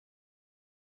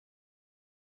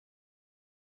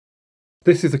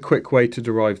This is a quick way to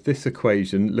derive this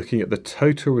equation looking at the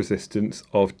total resistance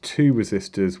of two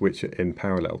resistors which are in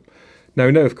parallel. Now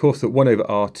we know of course that 1 over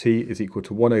RT is equal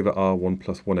to 1 over R1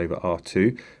 plus 1 over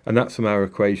R2, and that's from our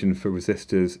equation for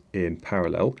resistors in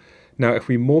parallel. Now if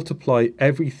we multiply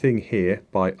everything here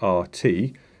by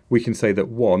RT, we can say that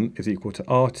 1 is equal to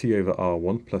RT over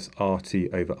R1 plus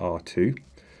RT over R2.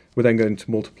 We're then going to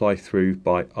multiply through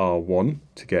by R1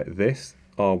 to get this.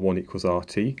 R1 equals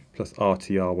RT plus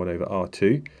RT R1 over R2,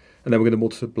 and then we're going to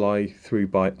multiply through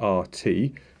by RT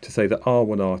to say that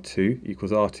R1 R2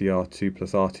 equals RT R2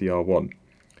 plus RT R1.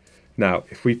 Now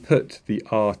if we put the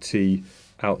RT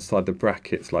outside the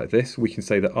brackets like this, we can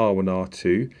say that R1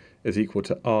 R2 is equal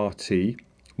to RT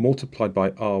multiplied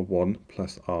by R1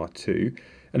 plus R2,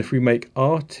 and if we make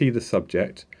RT the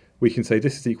subject, we can say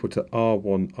this is equal to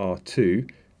R1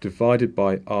 R2 divided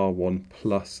by R1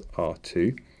 plus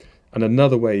R2. And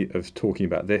another way of talking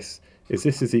about this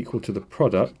is equal to the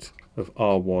product of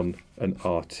R1 and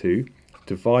R2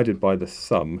 divided by the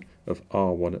sum of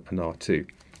R1 and R2.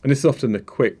 And this is often a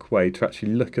quick way to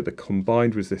actually look at the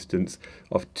combined resistance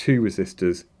of two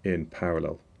resistors in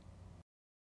parallel.